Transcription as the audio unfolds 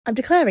I'm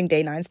declaring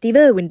Day 9 Steve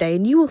Irwin Day,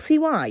 and you will see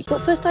why.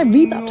 But first I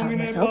rebaptised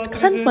myself to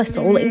cleanse my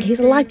soul in case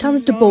a lifetime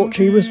of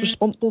debauchery was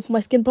responsible for my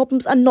skin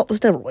problems and not the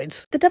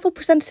steroids. The devil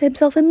presented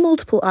himself in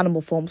multiple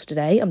animal forms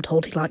today. I'm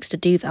told he likes to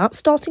do that,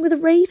 starting with a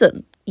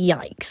raven.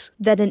 Yikes.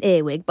 Then an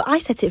earwig, but I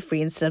set it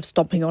free instead of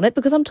stomping on it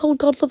because I'm told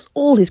God loves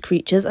all his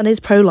creatures and is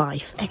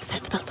pro-life.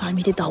 Except for that time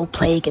he did the whole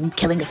plague and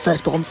killing of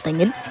firstborns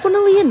thing in,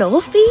 funnily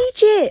enough,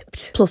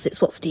 Egypt. Plus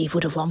it's what Steve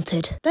would have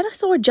wanted. Then I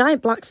saw a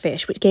giant black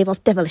fish which gave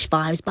off devilish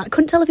vibes, but I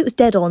couldn't tell if it was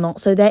dead or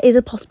not, so there is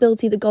a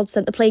possibility that God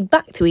sent the plague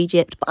back to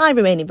Egypt, but I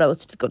remain in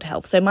relative good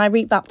health, so my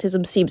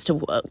rebaptism seems to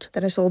have worked.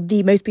 Then I saw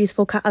the most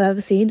beautiful cat I've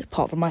ever seen,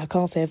 apart from my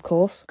Hecate, of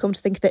course. Come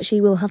to think of it,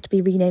 she will have to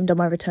be renamed on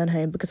my return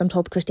home because I'm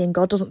told the Christian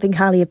God doesn't think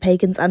highly of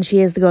pagans and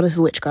she is the goddess of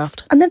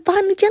witchcraft. And then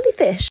finally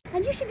jellyfish.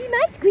 And you should be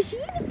my squishy.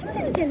 There's two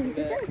little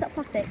jellyfish. There is that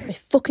plastic. I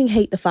fucking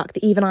hate the fact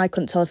that even I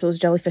couldn't tell if it was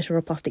jellyfish or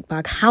a plastic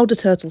bag. How do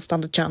turtles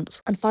stand a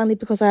chance? And finally,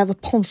 because I have a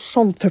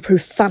penchant for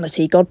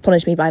profanity, God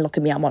punished me by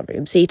locking me out of my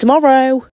room. See you tomorrow!